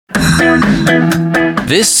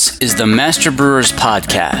This is the Master Brewers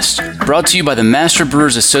Podcast, brought to you by the Master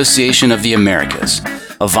Brewers Association of the Americas,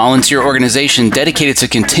 a volunteer organization dedicated to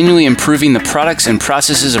continually improving the products and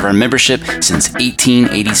processes of our membership since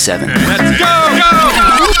 1887. Let's go!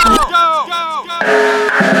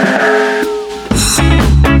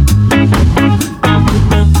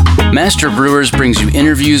 Master Brewers brings you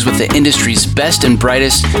interviews with the industry's best and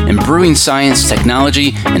brightest in brewing science,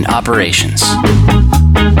 technology, and operations.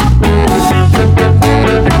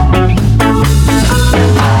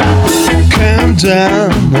 Calm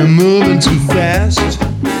down, I'm moving too fast.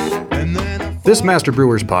 This Master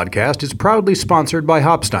Brewers podcast is proudly sponsored by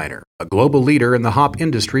Hopsteiner, a global leader in the hop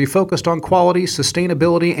industry focused on quality,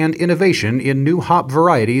 sustainability, and innovation in new hop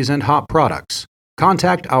varieties and hop products.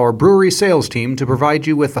 Contact our brewery sales team to provide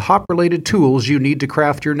you with the hop-related tools you need to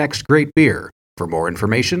craft your next great beer. For more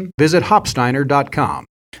information, visit hopsteiner.com.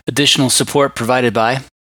 Additional support provided by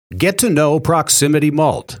Get to know Proximity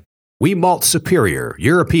Malt. We malt superior,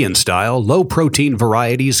 European-style, low-protein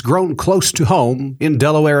varieties grown close to home in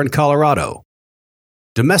Delaware and Colorado.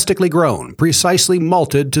 Domestically grown, precisely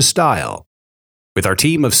malted to style. With our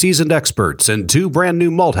team of seasoned experts and 2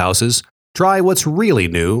 brand-new malt houses, try what's really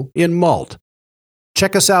new in malt.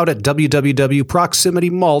 Check us out at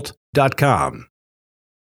www.proximitymalt.com.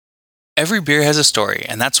 Every beer has a story,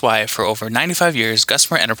 and that's why, for over 95 years,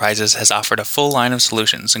 Gusmer Enterprises has offered a full line of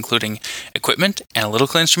solutions, including equipment,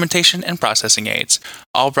 analytical instrumentation, and processing aids,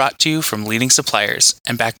 all brought to you from leading suppliers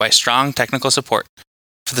and backed by strong technical support.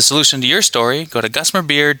 For the solution to your story, go to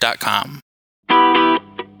gusmerbeer.com.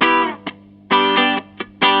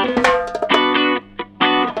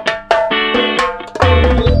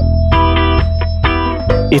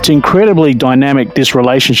 It's incredibly dynamic, this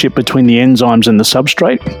relationship between the enzymes and the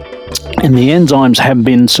substrate. And the enzymes have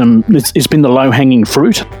been it's been the low-hanging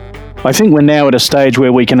fruit. I think we're now at a stage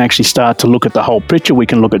where we can actually start to look at the whole picture. We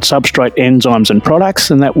can look at substrate, enzymes, and products,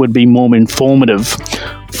 and that would be more informative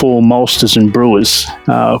for maltsters and brewers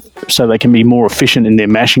so they can be more efficient in their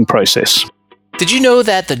mashing process. Did you know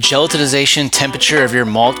that the gelatinization temperature of your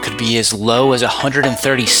malt could be as low as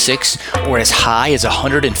 136 or as high as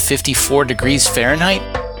 154 degrees Fahrenheit?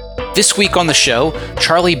 This week on the show,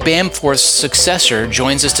 Charlie Bamforth's successor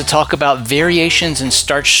joins us to talk about variations in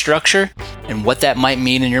starch structure and what that might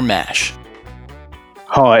mean in your mash.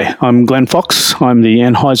 Hi, I'm Glenn Fox. I'm the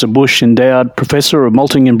Anheuser-Busch Endowed Professor of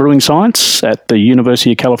Malting and Brewing Science at the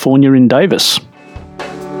University of California in Davis.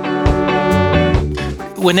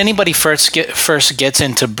 When anybody first gets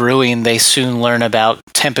into brewing, they soon learn about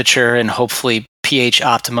temperature and hopefully pH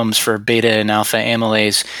optimums for beta and alpha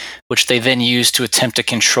amylase, which they then use to attempt to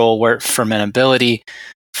control wort fermentability,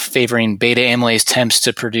 favoring beta amylase temps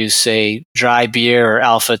to produce a dry beer or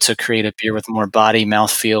alpha to create a beer with more body,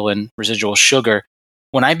 mouthfeel, and residual sugar.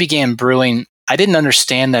 When I began brewing, I didn't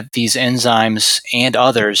understand that these enzymes and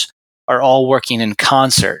others are all working in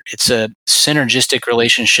concert. It's a synergistic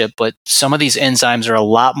relationship, but some of these enzymes are a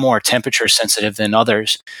lot more temperature sensitive than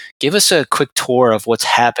others. Give us a quick tour of what's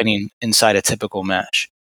happening inside a typical mash.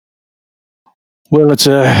 Well, it's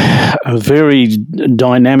a very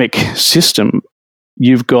dynamic system.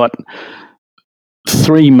 You've got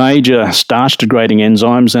 3 major starch-degrading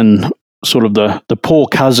enzymes and sort of the poor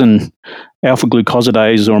cousin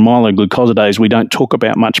alpha-glucosidase or amyloglucosidase we don't talk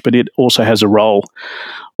about much, but it also has a role,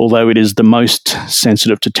 although it is the most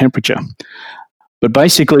sensitive to temperature. But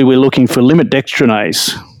basically, we're looking for limit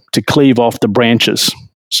dextranase to cleave off the branches.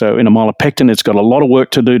 So in amylopectin, it's got a lot of work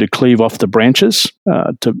to do to cleave off the branches.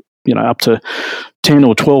 Up to 10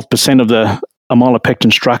 or 12% of the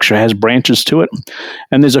amylopectin structure has branches to it,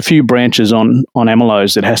 and there's a few branches on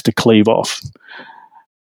amylose that has to cleave off.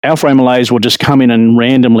 Alpha amylase will just come in and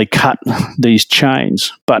randomly cut these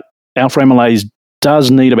chains, but alpha amylase does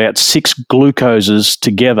need about 6 glucoses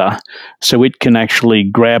together so it can actually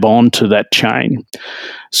grab onto that chain.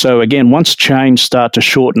 So again, once chains start to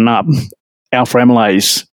shorten up, alpha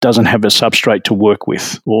amylase doesn't have a substrate to work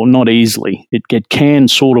with, or not easily. It can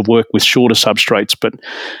sort of work with shorter substrates, but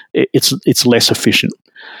it's less efficient.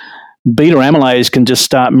 Beta amylase can just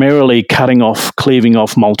start merrily cleaving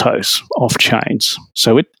off maltose, off chains.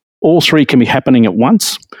 So all 3 can be happening at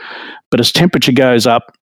once, but as temperature goes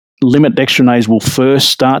up, limit dextranase will first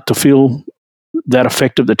start to feel that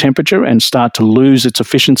effect of the temperature and start to lose its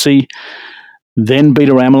efficiency. Then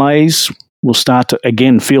beta amylase will start to,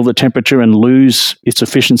 again, feel the temperature and lose its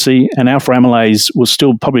efficiency, and alpha amylase will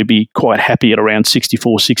still probably be quite happy at around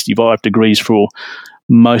 64, 65 degrees for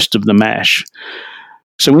most of the mash.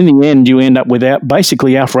 So in the end, you end up with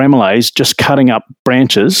basically alpha amylase just cutting up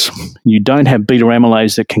branches. You don't have beta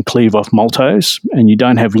amylase that can cleave off maltose, and you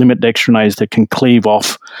don't have limit dextranase that can cleave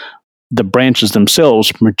off the branches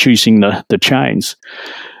themselves producing the chains.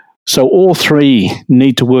 So all three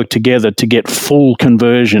need to work together to get full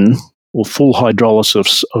conversion or full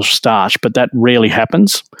hydrolysis of starch, but that rarely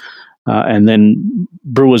happens. And then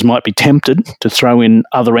brewers might be tempted to throw in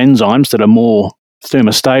other enzymes that are more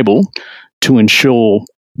thermostable to ensure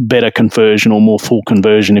better conversion or more full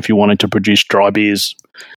conversion if you wanted to produce dry beers.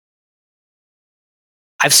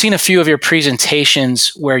 I've seen a few of your presentations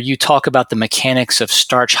where you talk about the mechanics of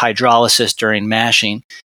starch hydrolysis during mashing.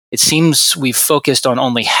 It seems we've focused on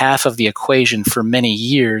only half of the equation for many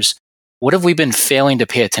years. What have we been failing to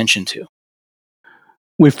pay attention to?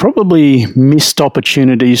 We've probably missed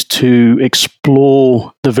opportunities to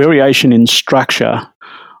explore the variation in structure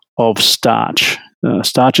of starch.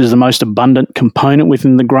 Starch is the most abundant component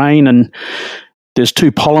within the grain, and there's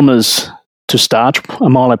two polymers to starch,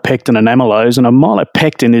 amylopectin and amylose. And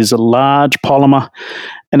amylopectin is a large polymer,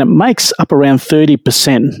 and it makes up around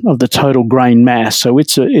 30% of the total grain mass. So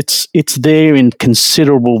it's there in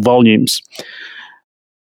considerable volumes.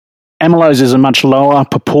 Amylose is a much lower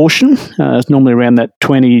proportion. It's normally around that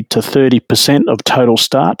 20 to 30% of total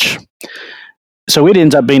starch. So it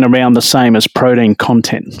ends up being around the same as protein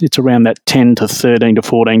content. It's around that 10 to 13 to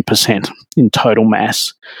 14% in total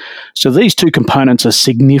mass. So these two components are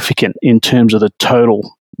significant in terms of the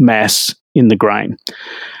total mass in the grain.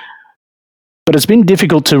 But it's been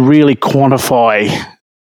difficult to really quantify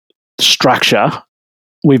structure.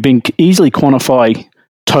 We've been easily quantify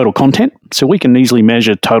total content, so we can easily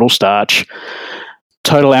measure total starch,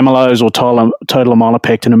 total amylose or total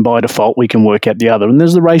amylopectin, and by default we can work out the other. And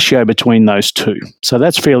there's the ratio between those two. So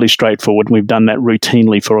that's fairly straightforward. We've done that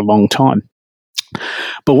routinely for a long time.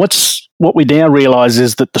 But what we now realise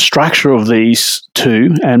is that the structure of these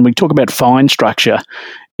two, and we talk about fine structure,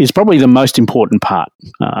 is probably the most important part.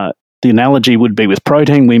 The analogy would be with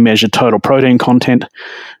protein. We measure total protein content.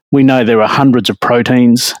 We know there are hundreds of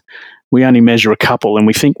proteins. We only measure a couple, and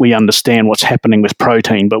we think we understand what's happening with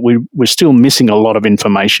protein, but we're still missing a lot of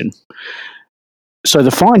information. So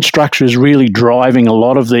the fine structure is really driving a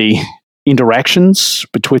lot of the interactions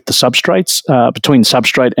between the substrates, between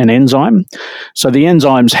substrate and enzyme. So the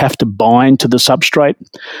enzymes have to bind to the substrate.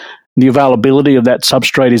 The availability of that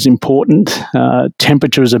substrate is important.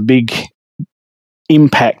 Temperature is a big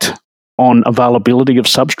impact on availability of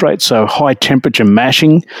substrate. So high temperature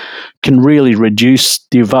mashing can really reduce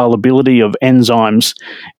the availability of enzymes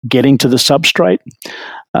getting to the substrate.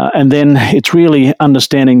 And then it's really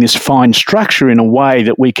understanding this fine structure in a way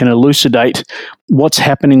that we can elucidate what's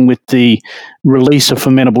happening with the release of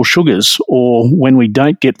fermentable sugars, or when we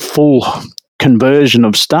don't get full conversion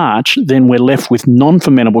of starch, then we're left with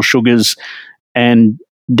non-fermentable sugars and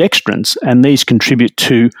dextrins, and these contribute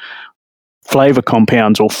to flavour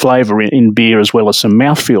compounds or flavour in beer, as well as some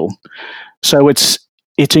mouthfeel. So it's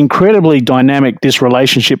incredibly dynamic, this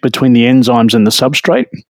relationship between the enzymes and the substrate.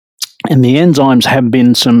 And the enzymes have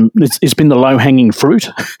been it's been the low-hanging fruit,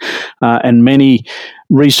 and many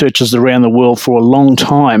researchers around the world for a long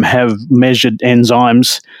time have measured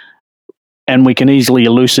enzymes, and we can easily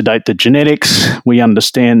elucidate the genetics. We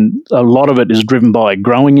understand a lot of it is driven by a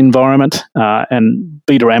growing environment, and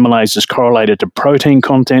beta amylase is correlated to protein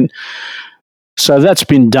content. So that's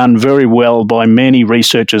been done very well by many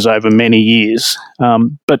researchers over many years.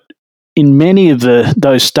 But in many of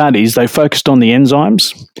those studies, they focused on the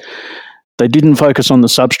enzymes. They didn't focus on the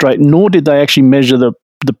substrate, nor did they actually measure the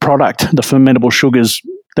product, the fermentable sugars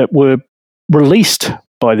that were released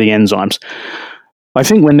by the enzymes. I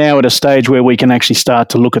think we're now at a stage where we can actually start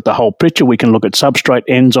to look at the whole picture. We can look at substrate,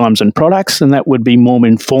 enzymes, and products, and that would be more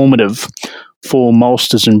informative for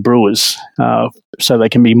maltsters and brewers, so they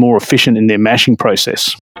can be more efficient in their mashing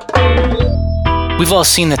process. We've all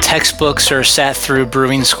seen the textbooks or sat through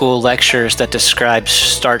brewing school lectures that describe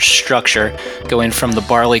starch structure, going from the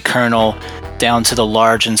barley kernel down to the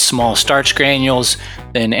large and small starch granules,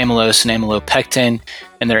 then amylose and amylopectin,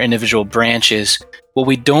 and their individual branches. What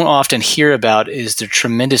we don't often hear about is the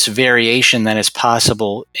tremendous variation that is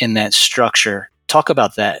possible in that structure. Talk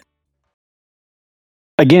about that.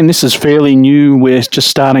 Again, this is fairly new. We're just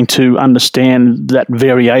starting to understand that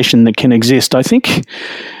variation that can exist. I think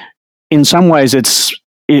in some ways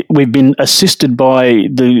we've been assisted by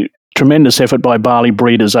the tremendous effort by barley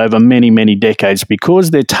breeders over many, many decades,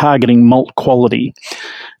 because they're targeting malt quality.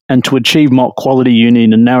 And to achieve malt quality, you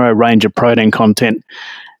need a narrow range of protein content.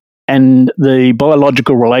 And the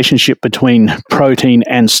biological relationship between protein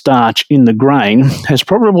and starch in the grain has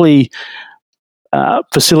probably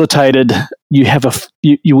facilitated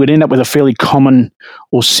you would end up with a fairly common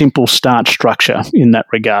or simple starch structure in that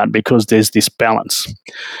regard, because there's this balance.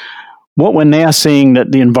 What we're now seeing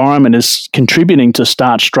that the environment is contributing to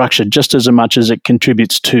starch structure just as much as it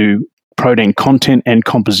contributes to protein content and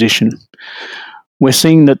composition. We're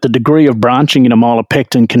seeing that the degree of branching in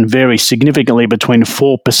amylopectin can vary significantly between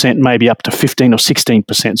 4%, maybe up to 15 or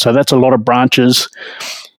 16%. So that's a lot of branches.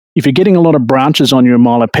 If you're getting a lot of branches on your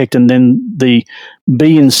amylopectin, then the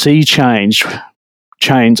B and C chains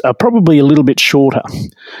are probably a little bit shorter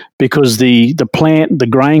because the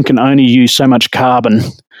grain can only use so much carbon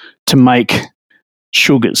to make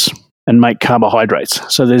sugars and make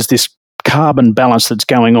carbohydrates. So there's this carbon balance that's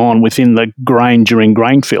going on within the grain during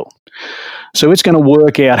grain fill. So it's going to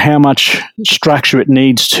work out how much structure it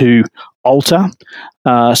needs to alter,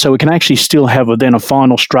 so we can actually still have then a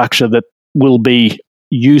final structure that will be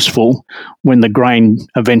useful when the grain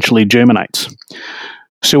eventually germinates.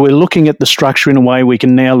 So we're looking at the structure in a way we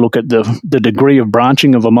can now look at the degree of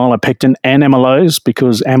branching of amylopectin and amylose,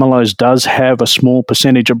 because amylose does have a small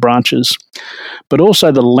percentage of branches, but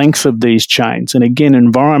also the length of these chains. And again,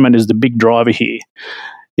 environment is the big driver here.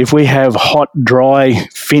 If we have hot, dry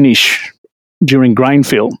finish during grain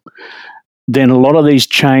fill, then a lot of these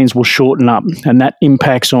chains will shorten up, and that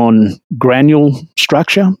impacts on granule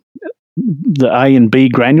structure, the A and B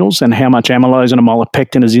granules, and how much amylose and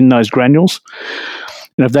amylopectin is in those granules.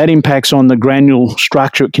 And if that impacts on the granule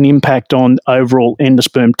structure, it can impact on overall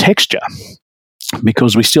endosperm texture,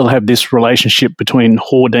 because we still have this relationship between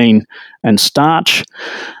hordein and starch.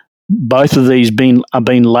 Both of these are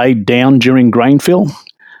being laid down during grain fill.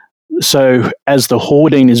 So as the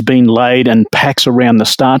hordein is being laid and packs around the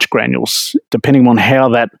starch granules, depending on how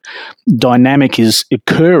that dynamic is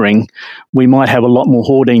occurring, we might have a lot more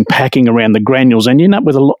hordein packing around the granules, and you end up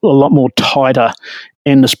with a lot more tighter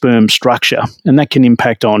endosperm structure, and that can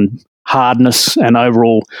impact on hardness and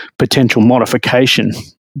overall potential modification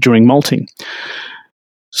during malting.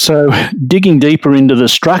 So digging deeper into the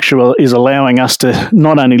structure is allowing us to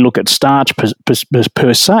not only look at starch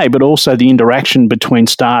per se, but also the interaction between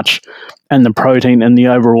starch and the protein and the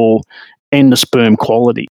overall endosperm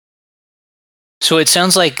quality. So it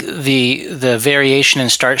sounds like the variation in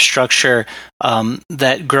starch structure,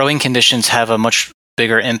 that growing conditions have a much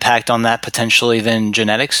bigger impact on that potentially than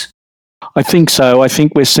genetics? I think so. I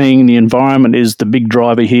think we're seeing the environment is the big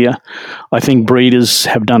driver here. I think breeders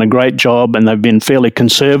have done a great job, and they've been fairly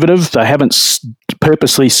conservative. They haven't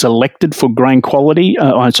purposely selected for grain quality,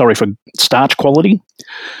 for starch quality.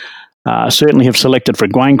 Certainly have selected for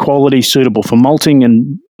grain quality suitable for malting,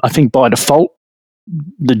 and I think by default,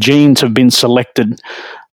 the genes have been selected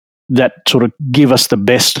that sort of give us the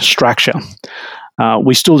best structure.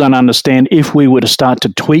 We still don't understand if we were to start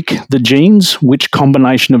to tweak the genes, which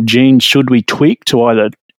combination of genes should we tweak to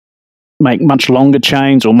either make much longer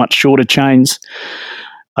chains or much shorter chains.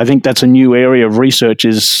 I think that's a new area of research,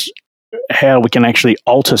 is how we can actually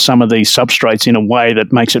alter some of these substrates in a way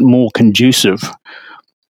that makes it more conducive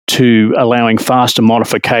to allowing faster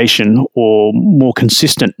modification or more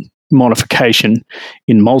consistent modification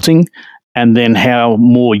in malting, and then how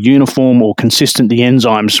more uniform or consistent the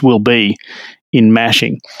enzymes will be in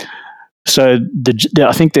mashing. So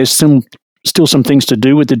I think there's still some things to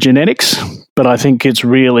do with the genetics, but I think it's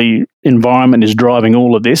really environment is driving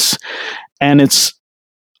all of this. And it's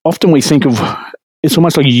often we think of, it's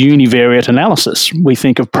almost like a univariate analysis. We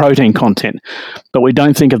think of protein content, but we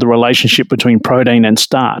don't think of the relationship between protein and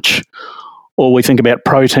starch. Or we think about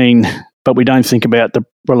protein, but we don't think about the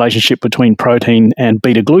relationship between protein and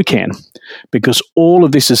beta-glucan, because all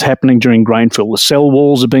of this is happening during grain fill. The cell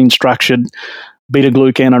walls are being structured,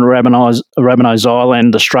 beta-glucan and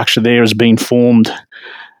arabinoxyl, the structure there has been formed.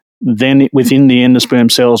 Then within the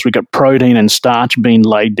endosperm cells, we've got protein and starch being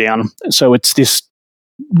laid down. So it's this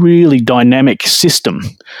really dynamic system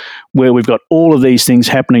where we've got all of these things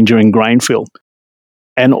happening during grain fill.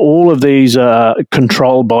 And all of these are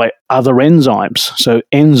controlled by other enzymes. So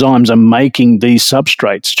enzymes are making these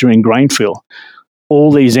substrates during grain fill.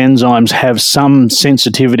 All these enzymes have some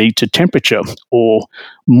sensitivity to temperature or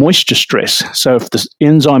moisture stress. So if the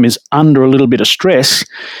enzyme is under a little bit of stress,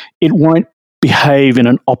 it won't behave in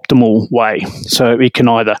an optimal way. So it can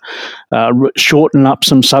either shorten up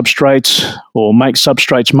some substrates or make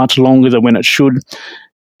substrates much longer than when it should,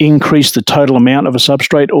 increase the total amount of a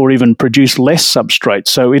substrate, or even produce less substrate.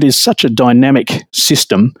 So it is such a dynamic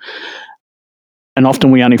system, and often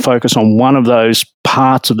we only focus on one of those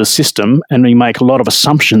parts of the system, and we make a lot of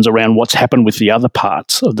assumptions around what's happened with the other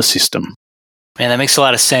parts of the system. Man, that makes a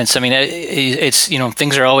lot of sense. I mean, it's,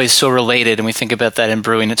 things are always so related, and we think about that in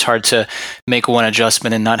brewing. It's hard to make one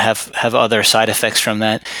adjustment and not have other side effects from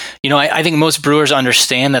that. I think most brewers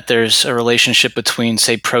understand that there's a relationship between,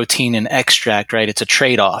 say, protein and extract, right? It's a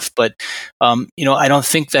trade-off. But, I don't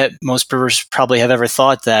think that most brewers probably have ever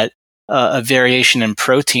thought that a variation in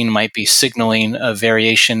protein might be signaling a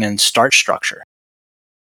variation in starch structure.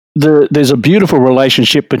 There's a beautiful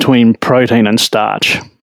relationship between protein and starch.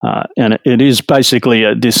 And it is basically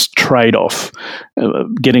this trade-off,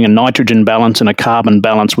 getting a nitrogen balance and a carbon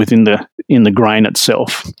balance within the grain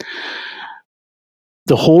itself.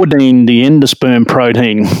 The hordein, the endosperm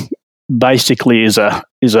protein, basically is a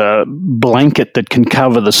blanket that can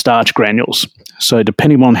cover the starch granules. So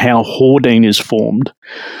depending on how hordein is formed,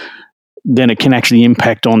 then it can actually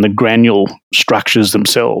impact on the granule structures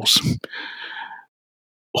themselves.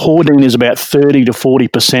 Hordein is about 30 to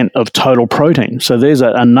 40% of total protein. So there's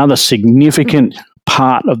another significant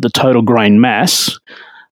part of the total grain mass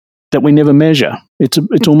that we never measure.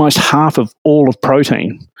 It's almost half of all of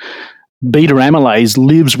protein. Beta amylase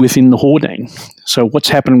lives within the hordein. So what's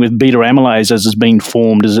happening with beta amylase as it's being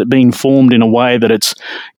formed? Is it being formed in a way that it's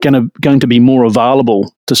going to be more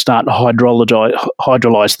available to start to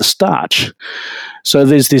hydrolyze the starch? So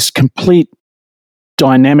there's this complete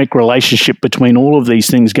dynamic relationship between all of these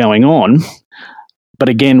things going on. But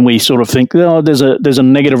again, we sort of think, there's a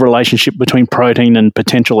negative relationship between protein and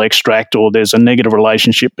potential extract, or there's a negative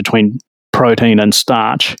relationship between protein and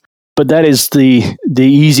starch. But that is the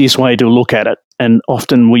easiest way to look at it. And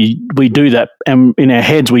often we do that, and in our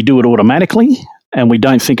heads we do it automatically, and we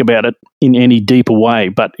don't think about it in any deeper way.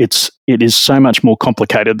 But it is so much more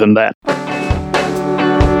complicated than that.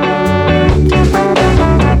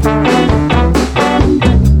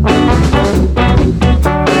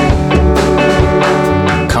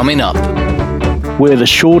 Coming up, where the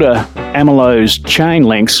shorter amylose chain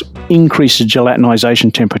lengths increase the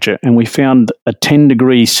gelatinization temperature, and we found a 10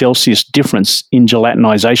 degrees Celsius difference in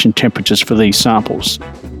gelatinization temperatures for these samples.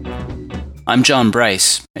 I'm John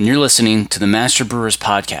Bryce, and you're listening to the Master Brewers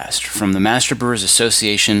Podcast from the Master Brewers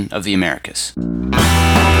Association of the Americas.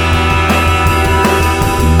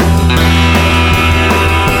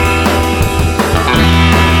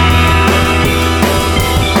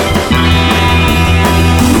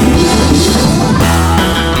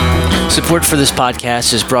 Support for this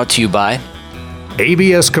podcast is brought to you by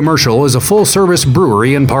ABS Commercial is a full-service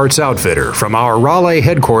brewery and parts outfitter. From our Raleigh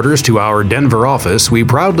headquarters to our Denver office, we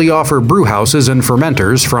proudly offer brew houses and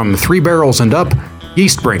fermenters from 3 barrels and up,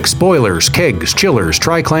 yeast brinks, boilers, kegs, chillers,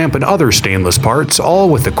 tri-clamp, and other stainless parts, all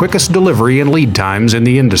with the quickest delivery and lead times in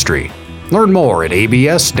the industry. Learn more at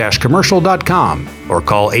abs-commercial.com or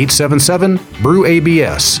call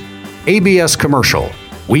 877-BREW-ABS. ABS Commercial.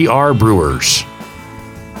 We are brewers.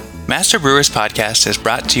 Master Brewers Podcast is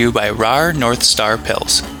brought to you by RAR North Star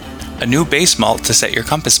Pils, a new base malt to set your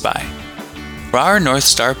compass by. RAR North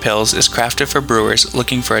Star Pils is crafted for brewers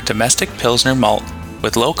looking for a domestic Pilsner malt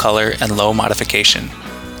with low color and low modification.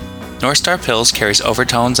 North Star Pils carries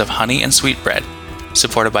overtones of honey and sweetbread,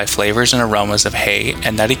 supported by flavors and aromas of hay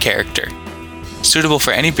and nutty character. Suitable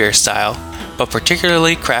for any beer style, but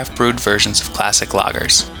particularly craft-brewed versions of classic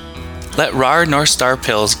lagers. Let RAR North Star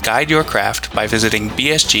Pils guide your craft by visiting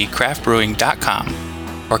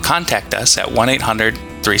bsgcraftbrewing.com or contact us at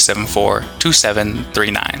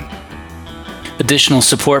 1-800-374-2739. Additional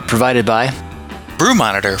support provided by Brew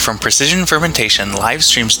Monitor from Precision Fermentation live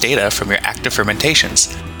streams data from your active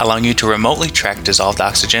fermentations, allowing you to remotely track dissolved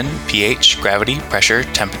oxygen, pH, gravity, pressure,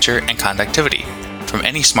 temperature, and conductivity from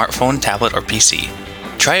any smartphone, tablet, or PC.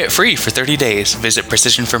 Try it free for 30 days. Visit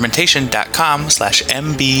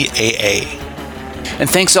precisionfermentation.com/MBAA. And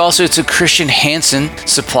thanks also to Christian Hansen,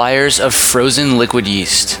 suppliers of frozen liquid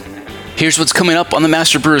yeast. Here's what's coming up on the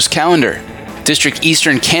Master Brewers calendar. District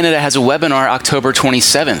Eastern Canada has a webinar October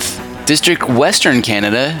 27th. District Western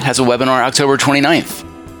Canada has a webinar October 29th.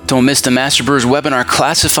 Don't miss the Master Brewers webinar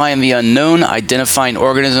Classifying the Unknown, Identifying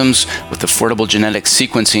Organisms with Affordable Genetic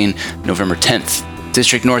Sequencing, November 10th.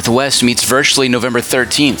 District Northwest meets virtually November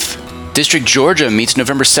 13th. District Georgia meets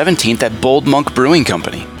November 17th at Bold Monk Brewing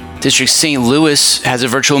Company. District St. Louis has a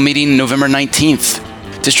virtual meeting November 19th.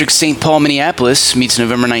 District St. Paul, Minneapolis meets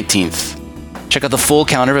November 19th. Check out the full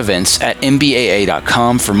calendar of events at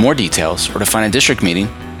mbaa.com for more details or to find a district meeting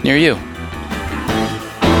near you.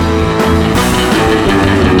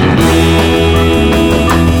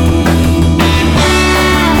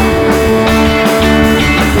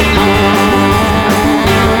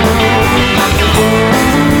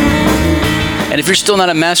 And if you're still not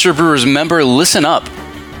a Master Brewers member, listen up.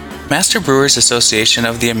 Master Brewers Association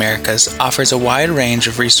of the Americas offers a wide range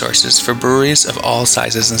of resources for breweries of all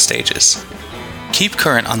sizes and stages. Keep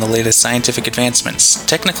current on the latest scientific advancements,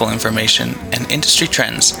 technical information, and industry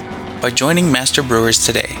trends by joining Master Brewers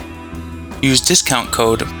today. Use discount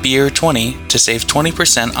code BEER20 to save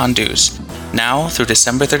 20% on dues, now through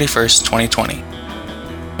December 31st, 2020.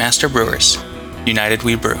 Master Brewers, United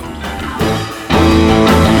We Brew.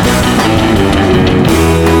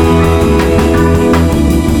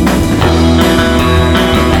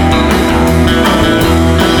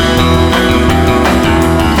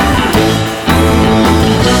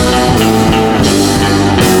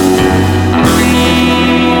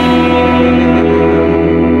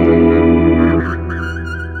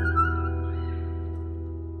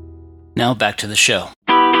 Now back to the show.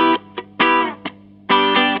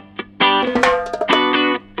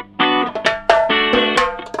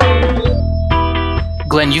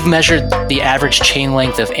 Glenn, you've measured the average chain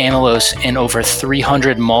length of amylose in over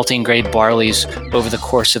 300 malting grade barleys over the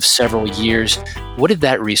course of several years. What did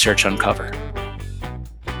that research uncover?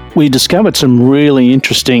 We discovered some really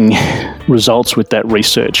interesting results with that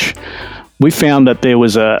research. We found that there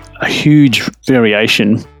was a huge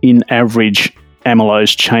variation in average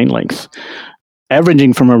amylose chain length,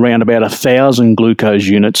 averaging from around about 1,000 glucose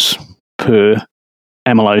units per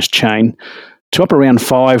amylose chain to up around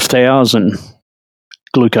 5,000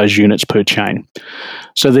 glucose units per chain.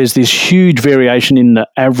 So there's this huge variation in the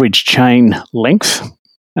average chain length,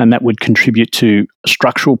 and that would contribute to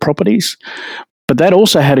structural properties. But that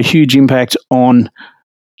also had a huge impact on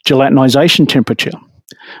gelatinization temperature,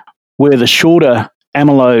 where the shorter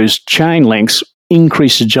amylose chain lengths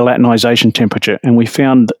increases gelatinization temperature, and we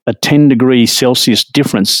found a 10 degrees Celsius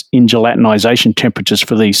difference in gelatinization temperatures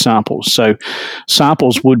for these samples. So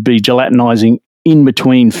samples would be gelatinizing in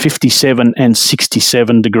between 57 and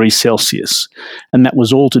 67 degrees Celsius, and that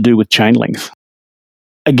was all to do with chain length.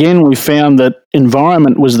 Again, we found that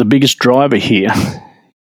environment was the biggest driver here.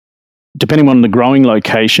 Depending on the growing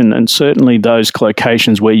location, and certainly those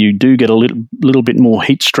locations where you do get a little bit more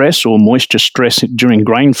heat stress or moisture stress during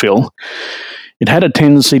grain fill, it had a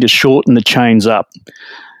tendency to shorten the chains up.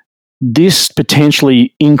 This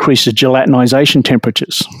potentially increases gelatinization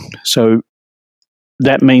temperatures. So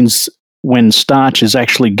that means when starch is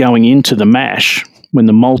actually going into the mash, when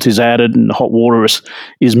the malt is added and the hot water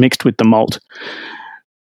is mixed with the malt,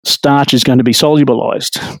 starch is going to be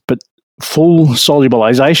solubilized. But full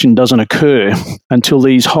solubilization doesn't occur until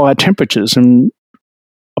these higher temperatures. And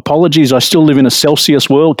apologies, I still live in a Celsius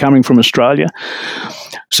world coming from Australia.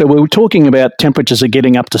 So we're talking about temperatures are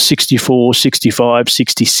getting up to 64, 65,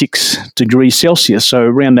 66 degrees Celsius, so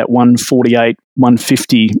around that 148,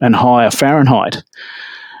 150 and higher Fahrenheit.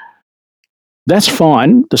 That's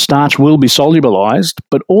fine. The starch will be solubilized,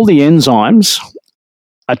 but all the enzymes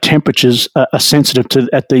are sensitive to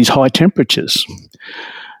at these high temperatures.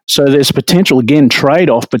 So there's potential, again,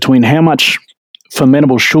 trade-off between how much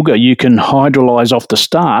fermentable sugar you can hydrolyze off the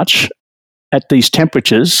starch at these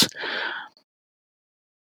temperatures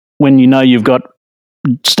when you know you've got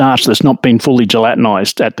starch that's not been fully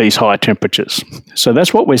gelatinized at these high temperatures. So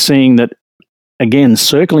that's what we're seeing, that, again,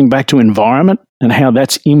 circling back to environment and how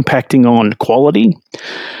that's impacting on quality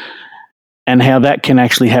and how that can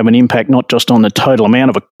actually have an impact not just on the total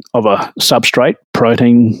amount of a substrate,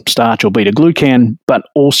 protein, starch or beta-glucan, but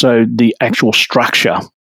also the actual structure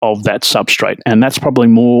of that substrate. And that's probably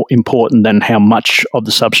more important than how much of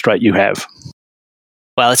the substrate you have.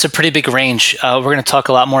 Well, it's a pretty big range. We're going to talk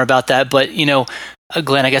a lot more about that. But,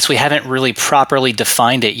 Glenn, I guess we haven't really properly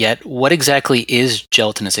defined it yet. What exactly is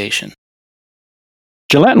gelatinization?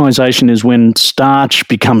 Gelatinization is when starch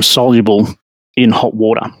becomes soluble in hot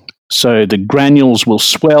water. So the granules will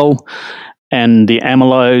swell and the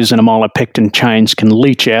amylose and amylopectin chains can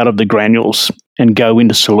leach out of the granules and go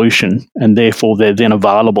into solution, and therefore they're then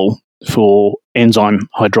available for enzyme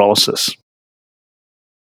hydrolysis.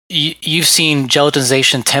 You've seen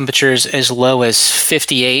gelatinization temperatures as low as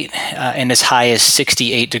 58 and as high as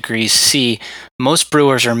 68 degrees C. Most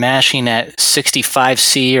brewers are mashing at 65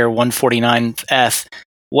 C or 149 F.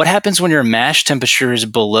 What happens when your mash temperature is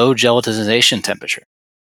below gelatinization temperature?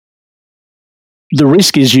 The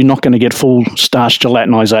risk is you're not going to get full starch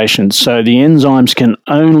gelatinization. So the enzymes can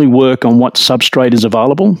only work on what substrate is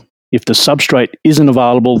available. If the substrate isn't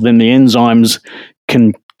available, then the enzymes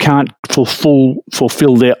can't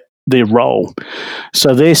fulfill their role.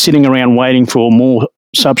 So they're sitting around waiting for more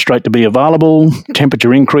substrate to be available.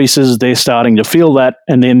 Temperature increases, they're starting to feel that,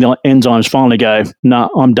 and then the enzymes finally go, "No,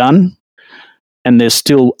 I'm done." And there's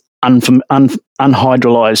still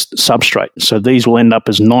unhydrolyzed substrate. So these will end up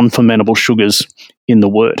as non-fermentable sugars in the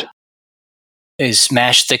wort. is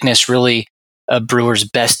mash thickness really a brewer's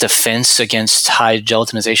best defense against high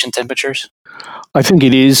gelatinization temperatures? I think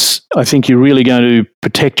it is. I think you're really going to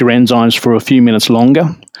protect your enzymes for a few minutes longer.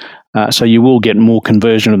 So you will get more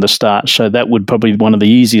conversion of the starch. So that would probably be one of the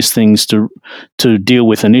easiest things to deal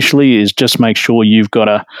with initially, is just make sure you've got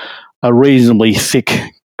a reasonably thick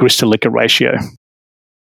grist to liquor ratio.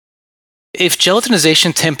 If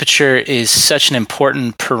gelatinization temperature is such an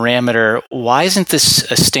important parameter, why isn't this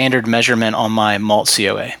a standard measurement on my malt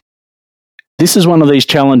COA? This is one of these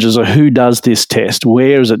challenges of who does this test,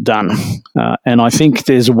 where is it done? And I think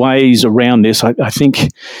there's ways around this. I think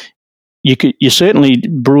you certainly,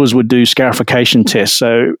 brewers would do scarification tests.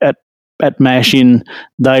 So at Mash-In,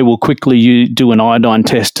 they will quickly do an iodine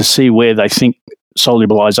test to see where they think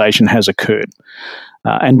solubilization has occurred.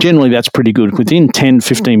 And generally that's pretty good. Within 10,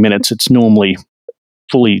 15 minutes, it's normally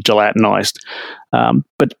fully gelatinized.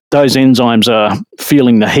 But those enzymes are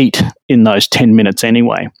feeling the heat in those 10 minutes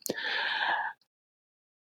anyway.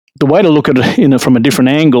 The way to look at it from a different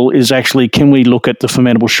angle is actually, can we look at the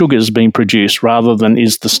fermentable sugars being produced rather than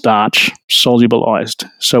is the starch solubilized?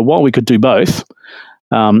 So while we could do both,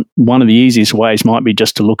 one of the easiest ways might be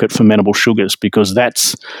just to look at fermentable sugars, because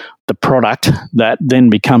that's the product that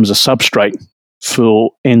then becomes a substrate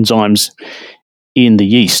for enzymes in the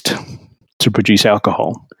yeast to produce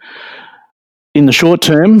alcohol. In the short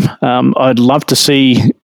term, I'd love to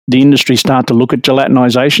see the industry start to look at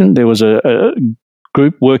gelatinization. There was a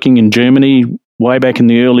group working in Germany way back in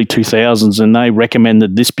the early 2000s, and they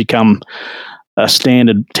recommended this become a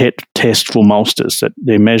standard test for maltsters, that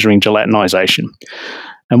they're measuring gelatinization.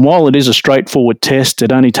 And while it is a straightforward test,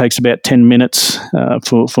 it only takes about 10 minutes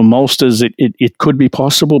for maltsters. It could be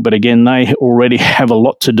possible, but again, they already have a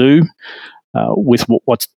lot to do with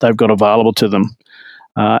what they've got available to them.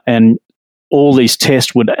 And all these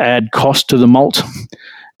tests would add cost to the malt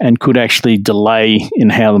and could actually delay in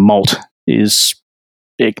how the malt is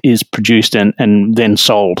produced and then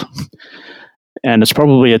sold. And it's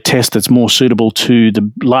probably a test that's more suitable to the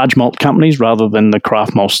large malt companies rather than the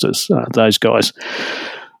craft maltsters. Those guys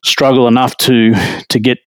struggle enough to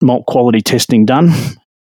get malt quality testing done,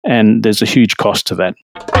 and there's a huge cost to that.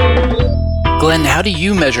 Glenn, how do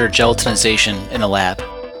you measure gelatinization in a lab?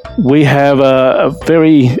 We have a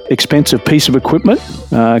very expensive piece of equipment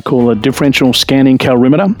called a differential scanning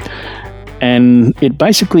calorimeter, and it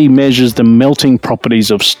basically measures the melting properties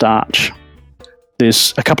of starch.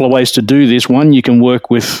 There's a couple of ways to do this. One, you can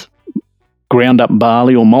work with ground up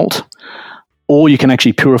barley or malt, or you can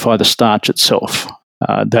actually purify the starch itself.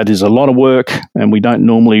 That is a lot of work, and we don't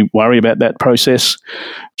normally worry about that process.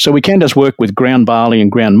 So we can just work with ground barley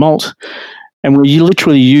and ground malt, and we're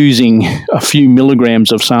literally using a few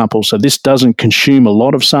milligrams of sample. So this doesn't consume a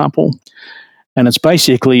lot of sample, and it's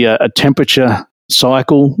basically a temperature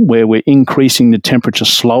cycle where we're increasing the temperature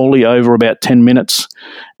slowly over about 10 minutes,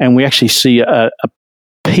 and we actually see a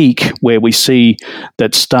peak where we see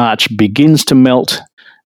that starch begins to melt.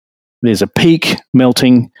 There's a peak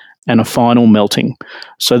melting and a final melting.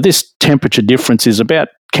 So this temperature difference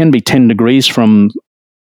can be 10 degrees from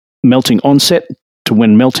melting onset to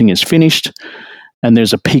when melting is finished, and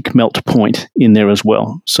there's a peak melt point in there as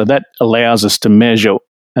well. So that allows us to measure,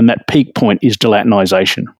 and that peak point is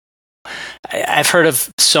gelatinization. I've heard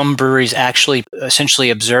of some breweries actually essentially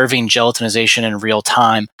observing gelatinization in real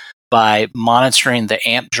time by monitoring the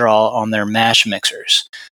amp draw on their mash mixers.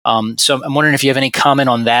 So I'm wondering if you have any comment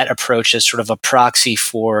on that approach as sort of a proxy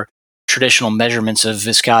for traditional measurements of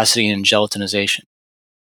viscosity and gelatinization.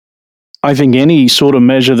 I think any sort of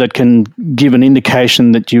measure that can give an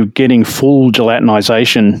indication that you're getting full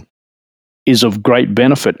gelatinization is of great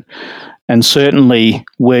benefit. And certainly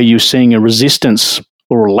where you're seeing a resistance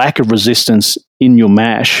or a lack of resistance in your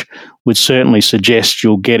mash would certainly suggest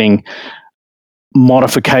you're getting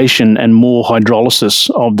modification and more hydrolysis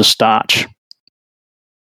of the starch.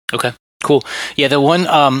 Okay, cool. Yeah, the one,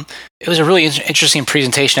 it was a really interesting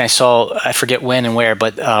presentation I saw, I forget when and where,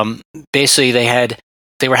 but basically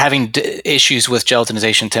they were having issues with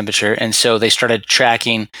gelatinization temperature, and so they started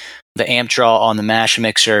tracking the amp draw on the mash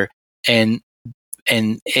mixer, and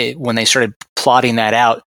when they started plotting that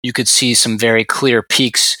out, you could see some very clear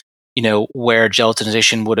peaks, where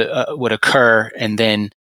gelatinization would occur, and then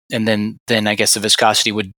I guess the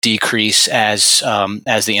viscosity would decrease as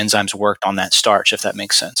the enzymes worked on that starch, if that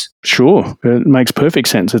makes sense. Sure, it makes perfect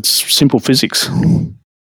sense. It's simple physics.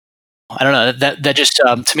 I don't know, that just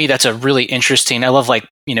to me that's a really interesting. I love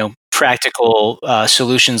practical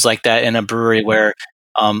solutions like that in a brewery where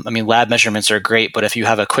lab measurements are great, but if you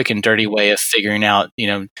have a quick and dirty way of figuring out,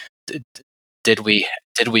 did we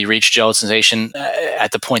did we reach gelatinization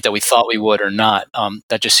at the point that we thought we would or not?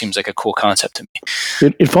 That just seems like a cool concept to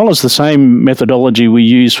me. It follows the same methodology we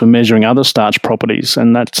use for measuring other starch properties,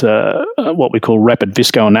 and that's what we call rapid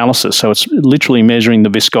viscoanalysis. So it's literally measuring the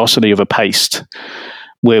viscosity of a paste,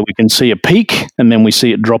 where we can see a peak and then we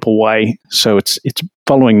see it drop away. So it's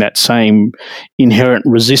following that same inherent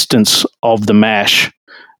resistance of the mash.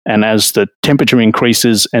 And as the temperature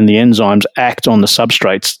increases and the enzymes act on the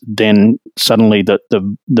substrates, then suddenly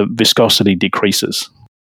the viscosity decreases.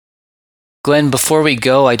 Glenn, before we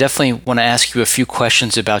go, I definitely want to ask you a few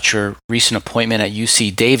questions about your recent appointment at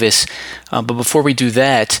UC Davis. But before we do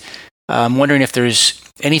that, I'm wondering if there's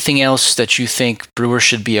anything else that you think brewers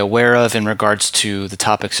should be aware of in regards to the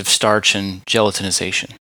topics of starch and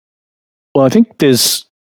gelatinization. Well, I think there's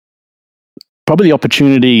probably the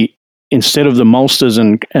opportunity, instead of the maltsters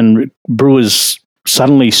and brewers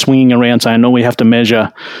suddenly swinging around saying, no, we have to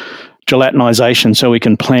measure gelatinization so we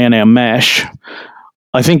can plan our mash.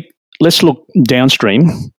 I think let's look downstream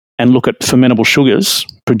and look at fermentable sugars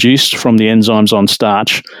produced from the enzymes on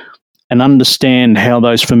starch and understand how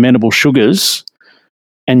those fermentable sugars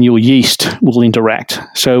and your yeast will interact.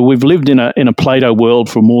 So we've lived in a Plato world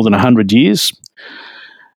for more than 100 years.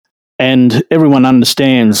 And everyone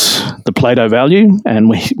understands the Plato value, and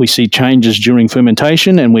we see changes during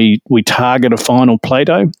fermentation, and we target a final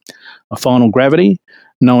Plato, a final gravity,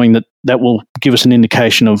 knowing that will give us an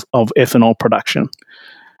indication of ethanol production.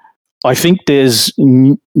 I think there's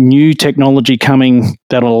new technology coming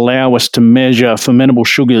that will allow us to measure fermentable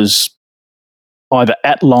sugars either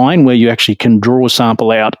at line, where you actually can draw a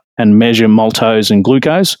sample out and measure maltose and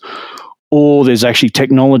glucose, or there's actually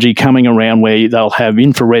technology coming around where they'll have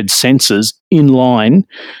infrared sensors in line,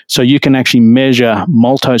 so you can actually measure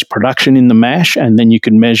maltose production in the mash, and then you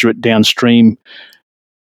can measure it downstream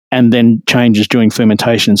and then changes during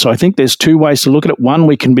fermentation. So I think there's two ways to look at it. One,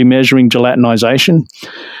 we can be measuring gelatinization.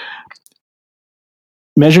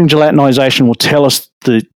 Measuring gelatinization will tell us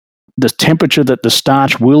the temperature that the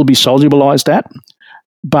starch will be solubilized at.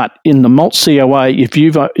 But in the malt COA, if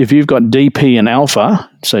you've got DP and alpha,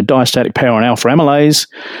 so diastatic power and alpha amylase,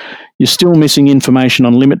 you're still missing information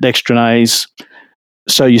on limit dextranase,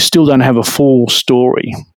 so you still don't have a full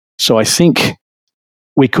story. So I think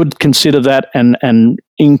we could consider that and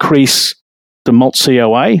increase the malt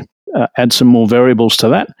COA, add some more variables to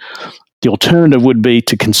that. The alternative would be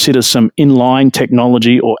to consider some inline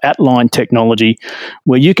technology or at-line technology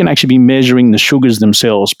where you can actually be measuring the sugars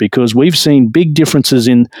themselves, because we've seen big differences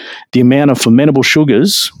in the amount of fermentable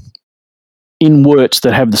sugars in worts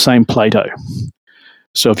that have the same Plato.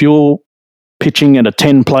 So if you're pitching at a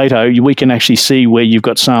 10 Plato, we can actually see where you've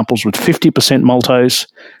got samples with 50% maltose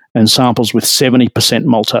and samples with 70%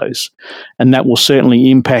 maltose. And that will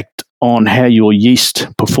certainly impact on how your yeast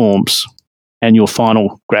performs and your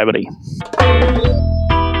final gravity.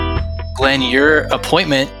 Glenn, your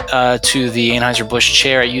appointment to the Anheuser-Busch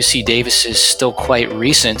chair at UC Davis is still quite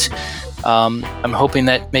recent. I'm hoping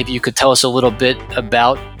that maybe you could tell us a little bit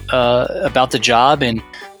about the job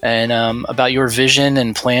and about your vision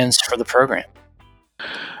and plans for the program.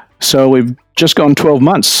 So we've just gone 12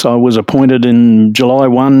 months. I was appointed in July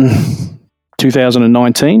 1,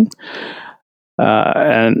 2019.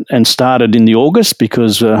 And started in the August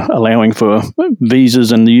because allowing for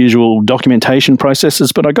visas and the usual documentation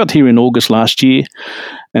processes. But I got here in August last year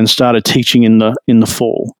and started teaching in the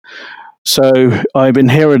fall. So I've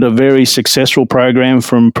inherited a very successful program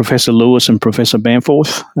from Professor Lewis and Professor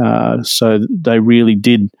Bamforth. So they really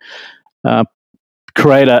did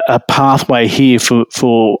create a pathway here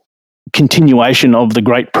for continuation of the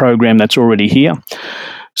great program that's already here.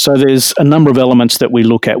 So there's a number of elements that we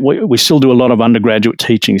look at. We still do a lot of undergraduate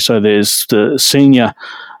teaching. So there's the senior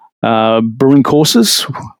brewing courses,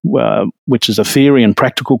 which is a theory and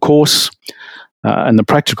practical course. And the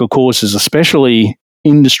practical course is especially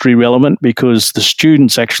industry relevant because the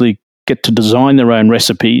students actually get to design their own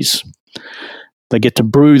recipes. They get to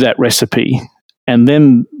brew that recipe, and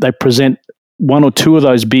then they present one or two of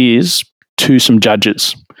those beers to some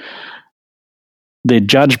judges. They're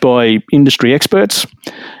judged by industry experts.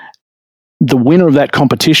 The winner of that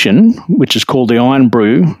competition, which is called the Iron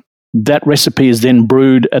Brew, that recipe is then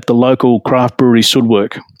brewed at the local craft brewery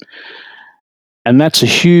Sudwerk. And that's a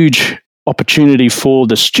huge opportunity for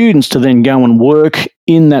the students to then go and work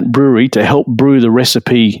in that brewery to help brew the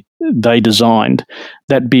recipe they designed.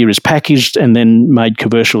 That beer is packaged and then made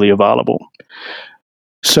commercially available.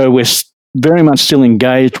 So we're very much still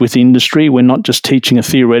engaged with industry. We're not just teaching a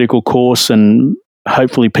theoretical course and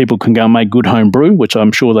hopefully people can go and make good home brew, which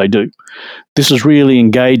I'm sure they do. This is really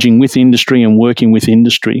engaging with industry and working with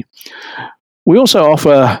industry. We also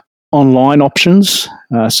offer online options.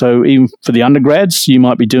 So even for the undergrads, you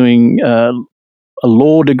might be doing a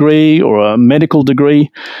law degree or a medical degree.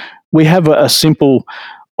 We have a simple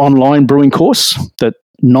online brewing course that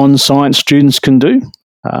non-science students can do,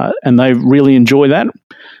 and they really enjoy that.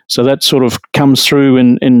 So that sort of comes through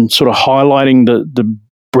in sort of highlighting the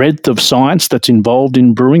breadth of science that's involved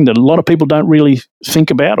in brewing that a lot of people don't really think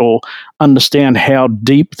about or understand how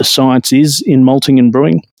deep the science is in malting and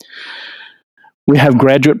brewing. We have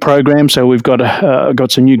graduate programs, so we've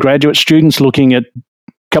got some new graduate students looking at a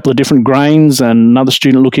couple of different grains, and another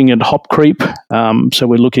student looking at hop creep. So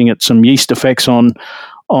we're looking at some yeast effects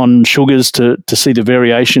on sugars to see the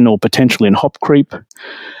variation or potential in hop creep.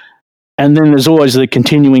 And then there's always the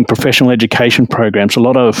continuing professional education programs. A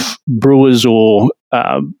lot of brewers or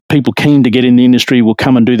people keen to get in the industry will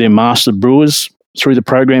come and do their Master Brewers through the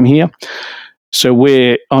program here. So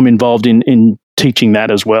I'm involved in teaching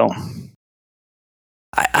that as well.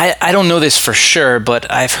 I don't know this for sure,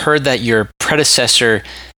 but I've heard that your predecessor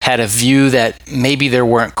had a view that maybe there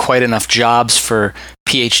weren't quite enough jobs for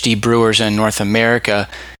PhD brewers in North America,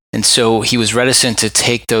 and so he was reticent to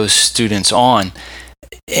take those students on.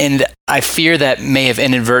 And I fear that may have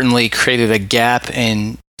inadvertently created a gap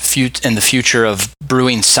in the future of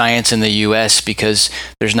brewing science in the U.S. because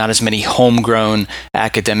there's not as many homegrown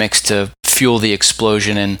academics to fuel the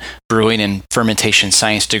explosion in brewing and fermentation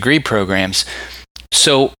science degree programs.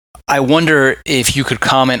 So I wonder if you could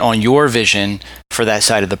comment on your vision for that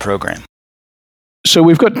side of the program. So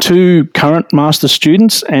we've got 2 current master's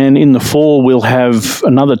students, and in the fall we'll have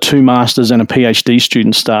another 2 masters and a PhD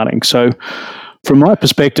student starting. So from my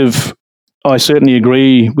perspective, I certainly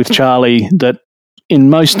agree with Charlie that in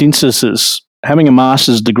most instances, having a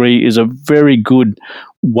master's degree is a very good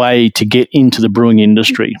way to get into the brewing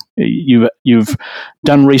industry. You've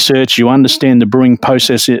done research, you understand the brewing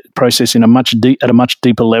process in at a much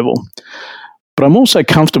deeper level. But I'm also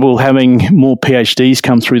comfortable having more PhDs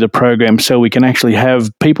come through the program so we can actually have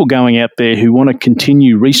people going out there who want to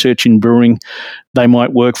continue research in brewing. They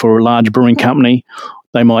might work for a large brewing company.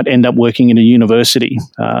 They might end up working in a university,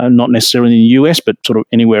 not necessarily in the US, but sort of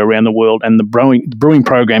anywhere around the world. And the brewing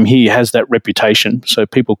program here has that reputation. So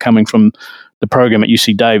people coming from the program at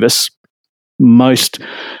UC Davis, most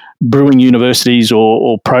brewing universities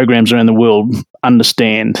or programs around the world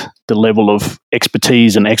understand the level of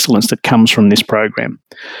expertise and excellence that comes from this program.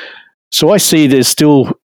 So I see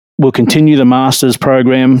we'll continue the master's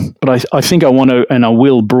program, but I think I want to, and I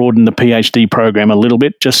will, broaden the PhD program a little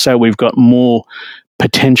bit just so we've got more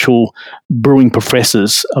potential brewing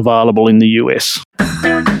professors available in the US.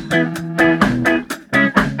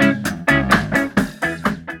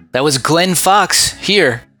 That was Glenn Fox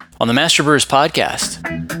here on the Master Brewers Podcast.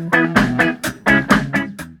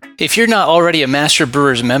 If you're not already a Master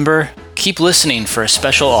Brewers member, keep listening for a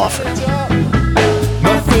special offer.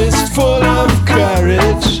 My fist full of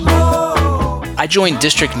courage. I joined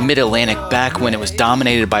District Mid-Atlantic back when it was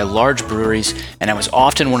dominated by large breweries, and I was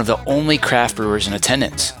often one of the only craft brewers in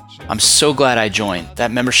attendance. I'm so glad I joined.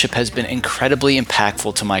 That membership has been incredibly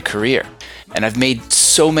impactful to my career, and I've made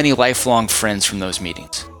so many lifelong friends from those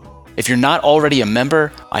meetings. If you're not already a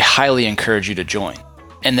member, I highly encourage you to join.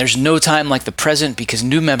 And there's no time like the present because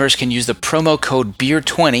new members can use the promo code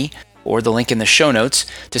BEER20 or the link in the show notes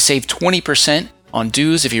to save 20% on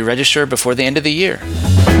dues if you register before the end of the year.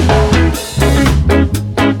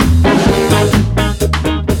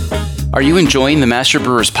 Are you enjoying the Master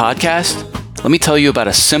Brewers Podcast? Let me tell you about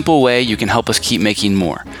a simple way you can help us keep making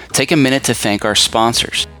more. Take a minute to thank our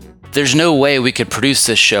sponsors. There's no way we could produce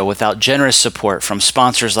this show without generous support from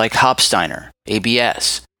sponsors like Hopsteiner,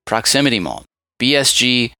 ABS, Proximity Malt,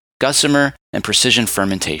 BSG, Gussamer, and Precision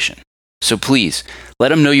Fermentation. So please, let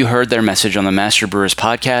them know you heard their message on the Master Brewers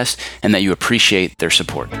Podcast and that you appreciate their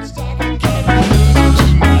support.